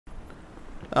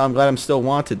I'm glad I'm still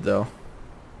wanted, though.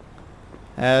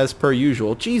 As per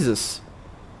usual. Jesus.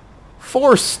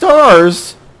 4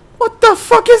 stars? What the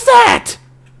fuck is that?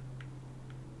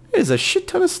 It is a shit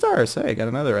ton of stars. Hey, I got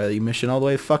another mission all the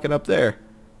way fucking up there.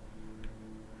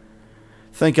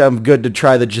 Think I'm good to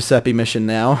try the Giuseppe mission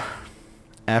now.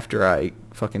 After I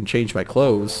fucking change my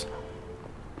clothes.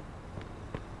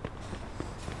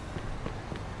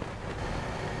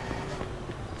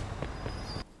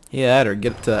 Yeah, or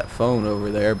get to that phone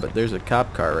over there, but there's a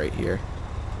cop car right here.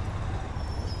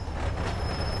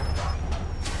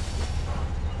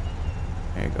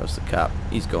 There goes the cop.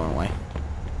 He's going away.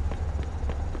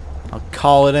 I'll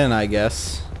call it in, I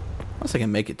guess. Unless I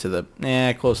can make it to the...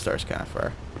 Nah, close star's kind of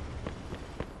far.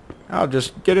 I'll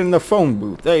just get in the phone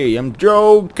booth. Hey, I'm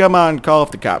Joe. Come on, call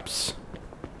off the cops.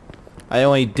 I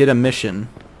only did a mission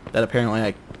that apparently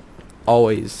I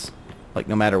always, like,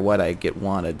 no matter what, I get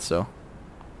wanted, so...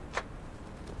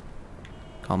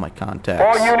 Call my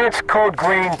contacts. All units, code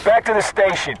green, back to the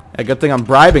station. A good thing I'm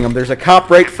bribing them. There's a cop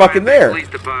right fucking there. Police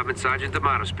Department, Sergeant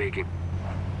D'Amato speaking.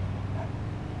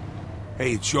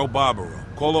 Hey, it's Joe Barbaro.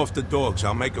 Call off the dogs.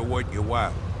 I'll make it worth your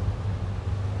while.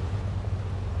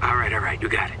 All right, you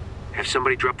got it. Have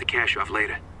somebody drop the cash off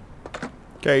later.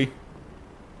 Okay.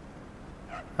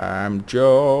 I'm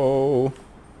Joe.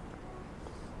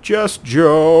 Just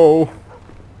Joe.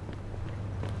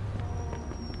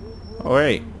 Oh,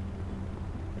 hey.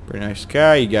 Pretty nice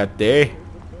car you got there.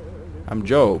 I'm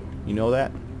Joe. You know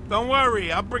that? Don't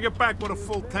worry. I'll bring it back with a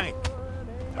full tank.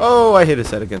 Oh, I hit his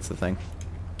head against the thing.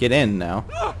 Get in now.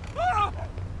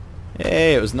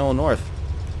 Hey, it was Noah North.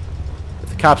 If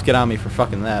the cops get on me for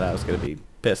fucking that, I was gonna be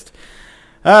pissed.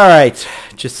 Alright.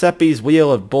 Giuseppe's wheel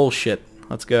of bullshit.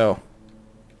 Let's go.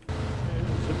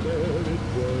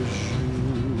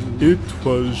 It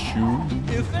was you.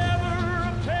 If ever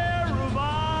a pair of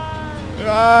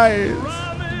eyes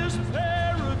promised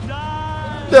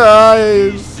paradise,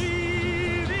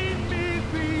 deceiving me,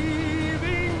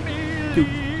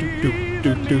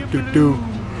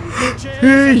 grieving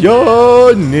me,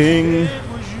 yawning.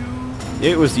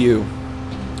 It was you.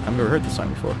 I've never heard this song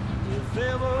before. if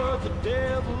ever the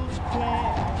devil's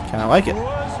plan Kinda like it.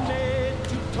 was made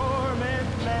to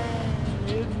torment man,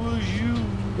 it was you.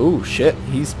 Ooh, shit.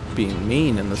 He's being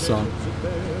mean in the song.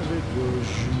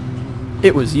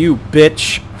 It was you,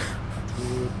 bitch.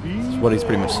 That's what he's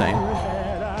pretty much saying.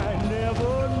 Had I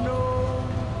never known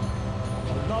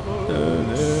a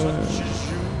lover such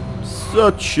as you,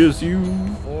 Such as you.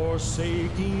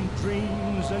 forsaking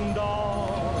dreams and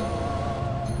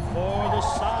all for the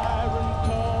siren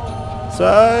call.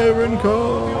 Siren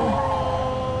call.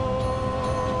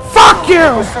 Fuck you!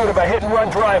 Pursuit of a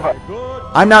hit-and-run driver.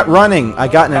 I'm not running. I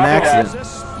got in an accident.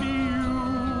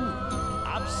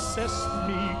 Obsess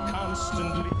me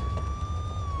constantly.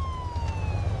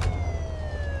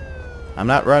 I'm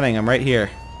not running. I'm right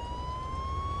here.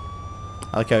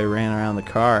 I like how he ran around the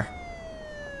car.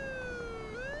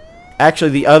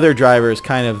 Actually, the other driver is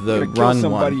kind of the run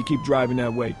somebody one. you keep driving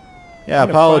that way. Yeah, I'm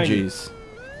gonna find apologies.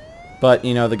 But,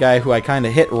 you know, the guy who I kind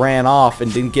of hit ran off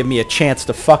and didn't give me a chance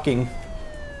to fucking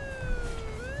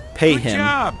pay Good him.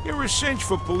 job. You're a cinch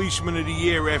for Policeman of the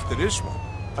Year after this one.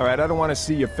 All right, I don't want to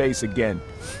see your face again.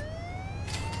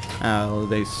 Oh,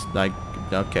 like,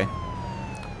 okay.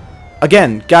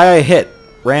 Again, guy I hit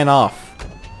ran off.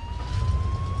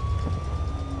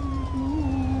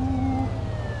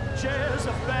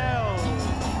 Jezebel,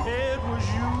 it was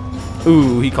you.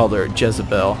 Ooh, he called her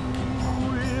Jezebel.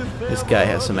 This guy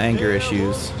has some anger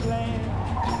issues.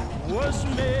 Was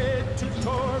made to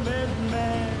torment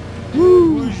man.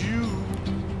 Woo! It was you.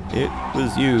 It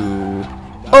was you.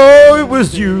 Oh, it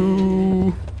was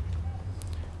you.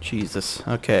 Jesus.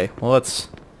 Okay, well let's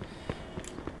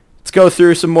go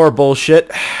through some more bullshit.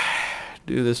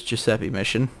 Do this Giuseppe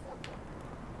mission.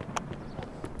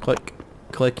 Click.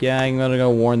 Click. Yeah, I'm gonna go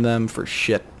warn them for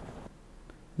shit.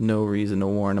 No reason to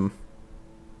warn them.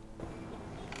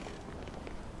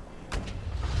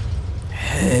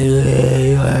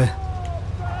 Okay,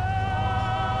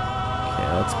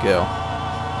 let's go.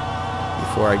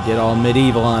 Before I get all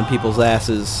medieval on people's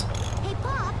asses. Hey,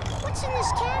 Pop, what's in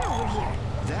this can over here?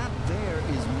 That there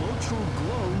is Motul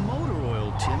Glow motor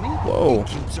oil, Timmy. Whoa. It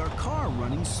keeps our car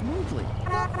running smoothly.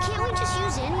 Can't we just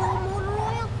use any old motor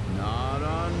oil? Not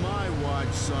on my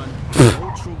watch, son.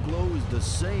 Motul Glow is the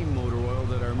same motor oil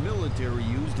that our military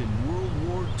used in World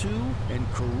War II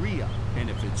and Korea. And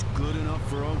if it's good enough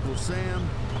for Uncle Sam,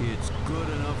 it's good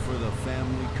enough for the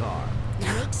family car.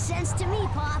 Makes sense to me,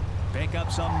 Pop. Pick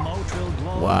up some Motril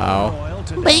Glow Wow. motor oil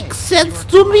today. Makes sense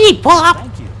to me, Pop.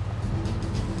 Thank you.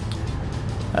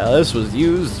 This was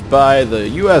used by the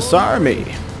U.S. Army.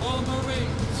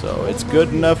 So it's good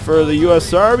enough for the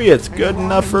U.S. Army, it's good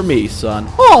enough for me, son.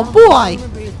 Oh boy!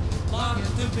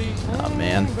 Oh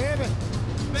man.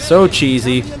 So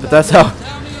cheesy, but that's how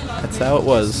it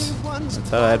was. That's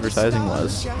how advertising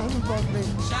was.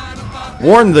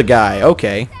 Warn the guy,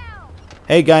 okay.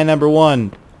 Hey guy number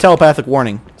 1, telepathic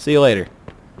warning. See you later.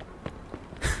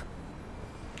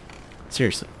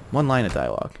 Seriously, one line of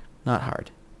dialogue. Not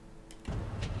hard.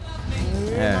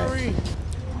 Alright.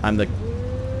 I'm the...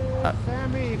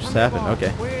 just happened,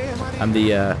 okay. I'm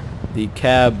the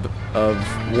cab of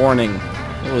warning.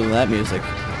 What was that music?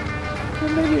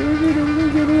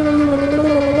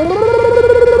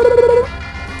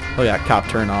 Oh yeah, cop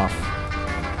turn off.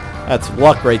 That's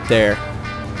luck right there.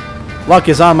 Luck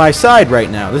is on my side right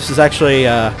now. This is actually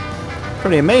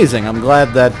pretty amazing. I'm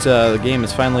glad that the game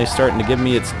is finally starting to give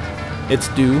me its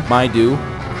due, my due,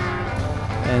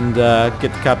 and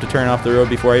get the cop to turn off the road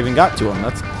before I even got to him.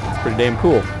 That's pretty damn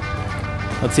cool.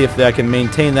 Let's see if I can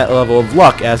maintain that level of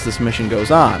luck as this mission goes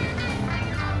on.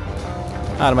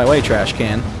 Out of my way, trash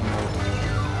can.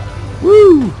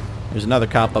 Woo! There's another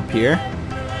cop up here.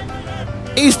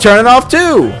 He's turning off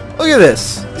too! Look at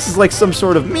this! This is like some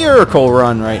sort of miracle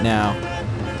run right now.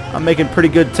 I'm making pretty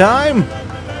good time.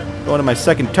 Going to my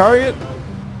second target.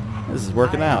 This is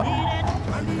working out.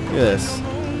 Look at this.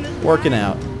 Working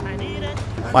out.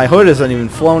 My hood hasn't even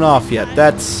flown off yet.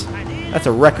 That's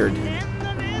a record.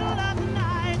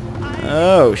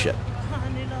 Oh shit.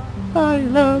 I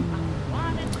love.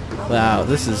 Wow,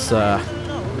 this is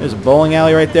there's a bowling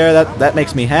alley right there. That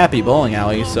makes me happy, bowling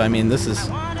alley. So I mean, this is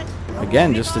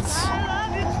again just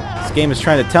this game is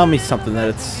trying to tell me something, that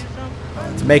it's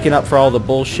making up for all the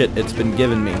bullshit it's been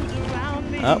giving me.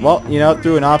 Well, you know, it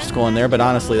threw an obstacle in there, but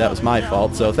honestly that was my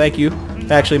fault. So thank you.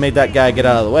 I actually made that guy get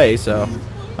out of the way. So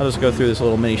I'll just go through this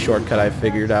little mini shortcut I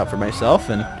figured out for myself,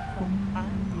 and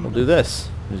we'll do this.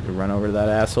 I'm just gonna run over to that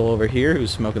asshole over here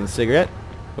who's smoking the cigarette.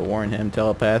 Go warn him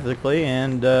telepathically,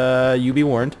 and you be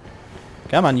warned.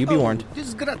 Come on, you be warned.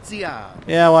 Yeah,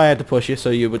 well, I had to push you so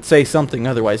you would say something,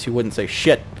 otherwise you wouldn't say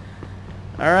shit.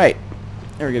 Alright,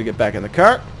 now we're gonna get back in the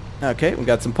car. Okay, we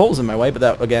got some poles in my way, but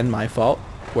that, again, my fault,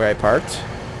 where I parked.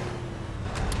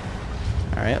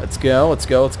 Alright, let's go, let's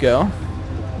go, let's go.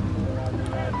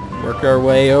 Work our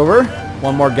way over.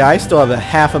 One more guy, still have a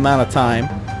half amount of time.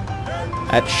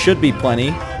 That should be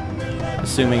plenty,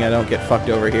 assuming I don't get fucked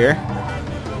over here.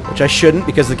 Which I shouldn't,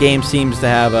 because the game seems to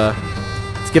have a...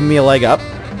 It's giving me a leg up.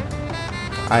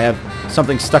 I have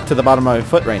something stuck to the bottom of my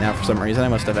foot right now for some reason. I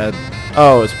must have had...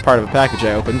 Oh, it's part of a package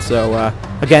I opened, so...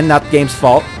 again, not the game's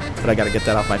fault, but I gotta get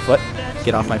that off my foot.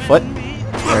 Get off my foot.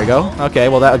 There we go. Okay,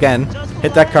 well that, again,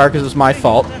 hit that car because it was my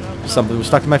fault. Something was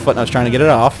stuck to my foot and I was trying to get it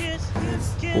off.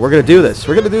 But we're gonna do this.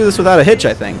 We're gonna do this without a hitch,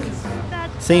 I think.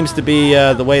 Seems to be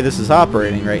the way this is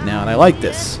operating right now, and I like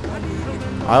this.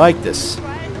 I like this.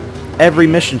 Every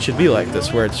mission should be like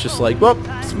this, where it's just like, well,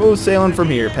 smooth sailing from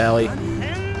here, pally.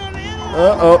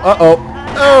 Uh-oh, uh-oh.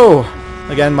 Oh!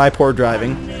 Again, my poor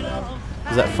driving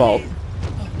is at fault.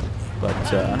 But,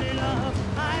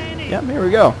 yeah, here we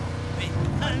go.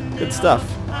 Good stuff.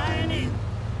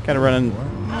 Kind of running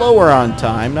lower on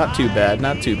time. Not too bad,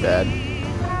 not too bad.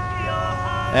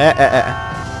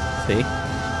 See?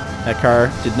 That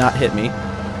car did not hit me,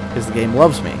 because the game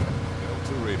loves me.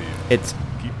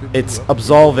 It's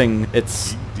absolving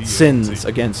its sins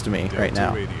against me right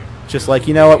now. Just like,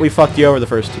 you know what, we fucked you over the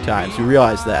first 2 times. You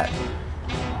realize that.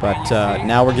 But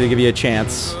now we're going to give you a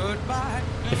chance.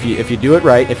 If you do it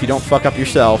right, if you don't fuck up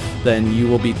yourself, then you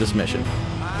will beat this mission.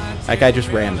 That guy just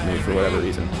rammed me for whatever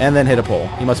reason. And then hit a pole.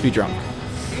 He must be drunk.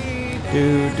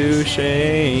 Do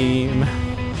shame.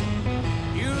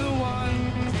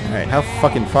 Alright, how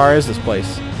fucking far is this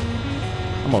place?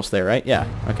 Almost there, right? Yeah.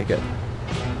 Okay, good.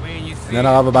 And then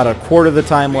I'll have about a quarter of the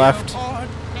time left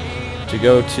to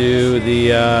go to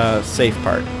the safe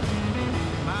part.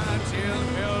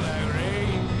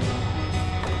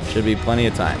 Should be plenty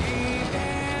of time.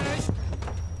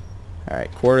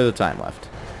 Alright, quarter of the time left.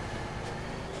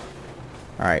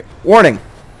 Alright, warning!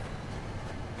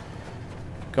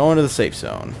 Going to the safe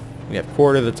zone. We have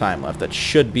quarter of the time left. That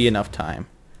should be enough time.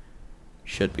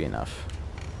 Should be enough.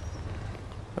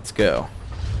 Let's go.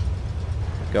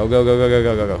 Go, go, go, go, go,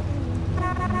 go, go, go.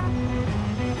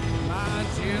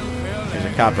 There's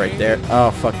a cop right there.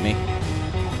 Oh, fuck me.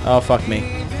 Oh, fuck me.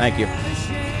 Thank you.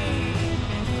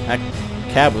 That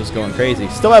cab was going crazy.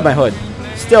 Still have my hood.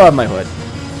 Still have my hood.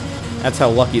 That's how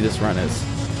lucky this run is.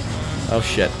 Oh,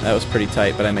 shit. That was pretty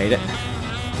tight, but I made it.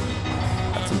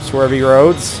 Got some swervy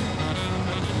roads.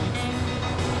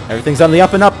 Everything's on the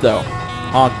up and up, though.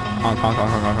 Honk, honk, honk, honk,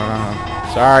 honk, honk, honk,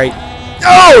 honk. Sorry.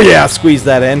 Oh, yeah! Squeeze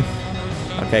that in.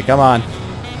 Okay, come on.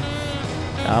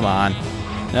 Come on.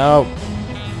 No.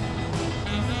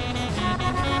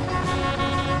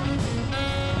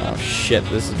 Oh shit,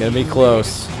 this is gonna be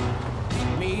close.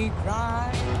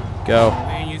 Go.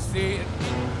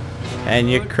 And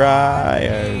you cry.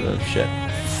 Oh shit.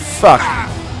 Fuck.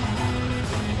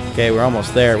 Okay, we're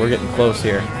almost there. We're getting close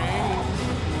here.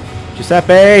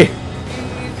 Giuseppe!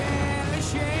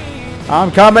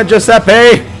 I'm coming,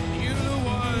 Giuseppe!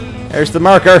 There's the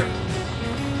marker.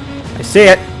 I see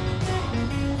it.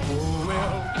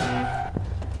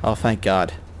 Oh, thank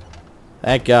God.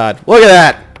 Thank God. Look at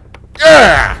that!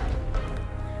 Yeah!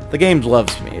 The game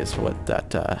loves me is what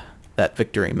that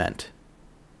victory meant.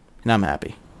 And I'm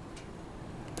happy.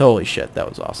 Holy shit, that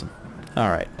was awesome.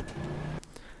 Alright.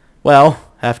 Well,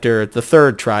 after the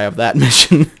third try of that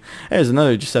mission, there's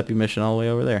another Giuseppe mission all the way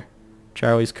over there.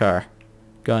 Charlie's car.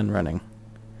 Gun running.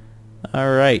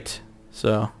 Alright.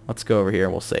 So, let's go over here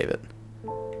and we'll save it.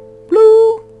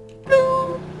 Blue!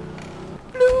 Blue!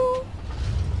 Blue!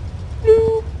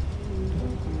 Blue!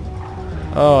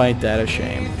 Oh, ain't that a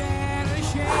shame.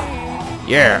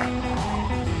 Yeah!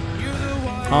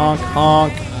 Honk,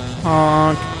 honk,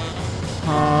 honk,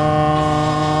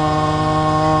 honk.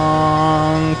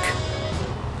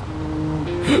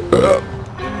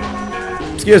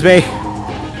 Excuse me.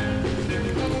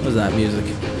 What was that music?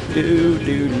 Do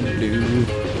do do do.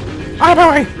 Oh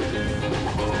boy.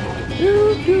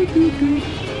 Do do do do.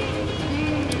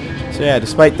 So yeah,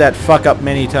 despite that fuck up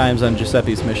many times on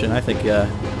Giuseppe's mission, I think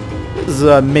this is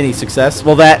a mini success.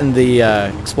 Well, that and the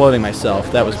exploding myself,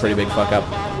 that was a pretty big fuck up.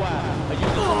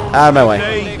 Out of my way.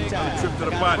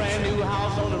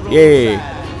 Yay.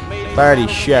 Party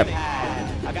ship.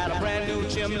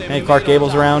 Any Clark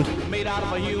Gables around?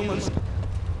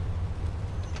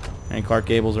 Any Clark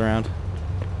Gables around?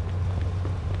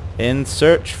 In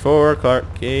search for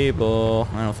Clark Gable.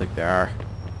 I don't think there are.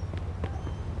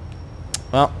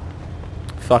 Well,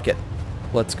 fuck it.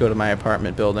 Let's go to my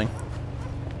apartment building.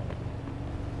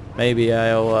 Maybe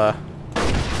I'll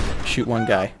shoot one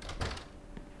guy.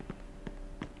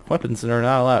 Weapons are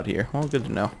not allowed here. Well, good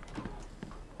to know.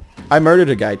 I murdered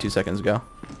a guy 2 seconds ago.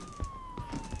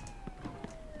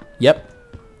 Yep.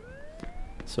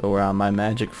 So we're on my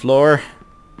magic floor.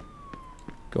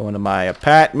 Going to my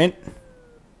apartment.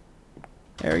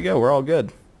 There we go. We're all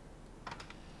good.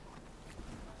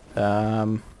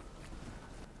 Yeah,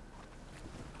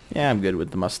 I'm good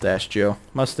with the Mustache Joe.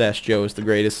 Mustache Joe is the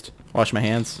greatest. Wash my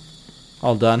hands.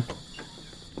 All done.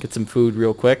 Get some food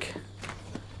real quick.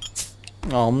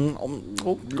 And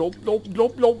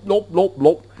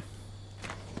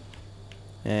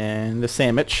the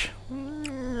sandwich.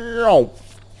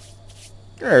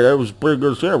 Yeah, that was a pretty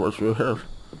good sandwich.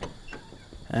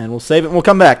 And we'll save it and we'll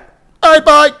come back. Alright,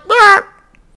 bye!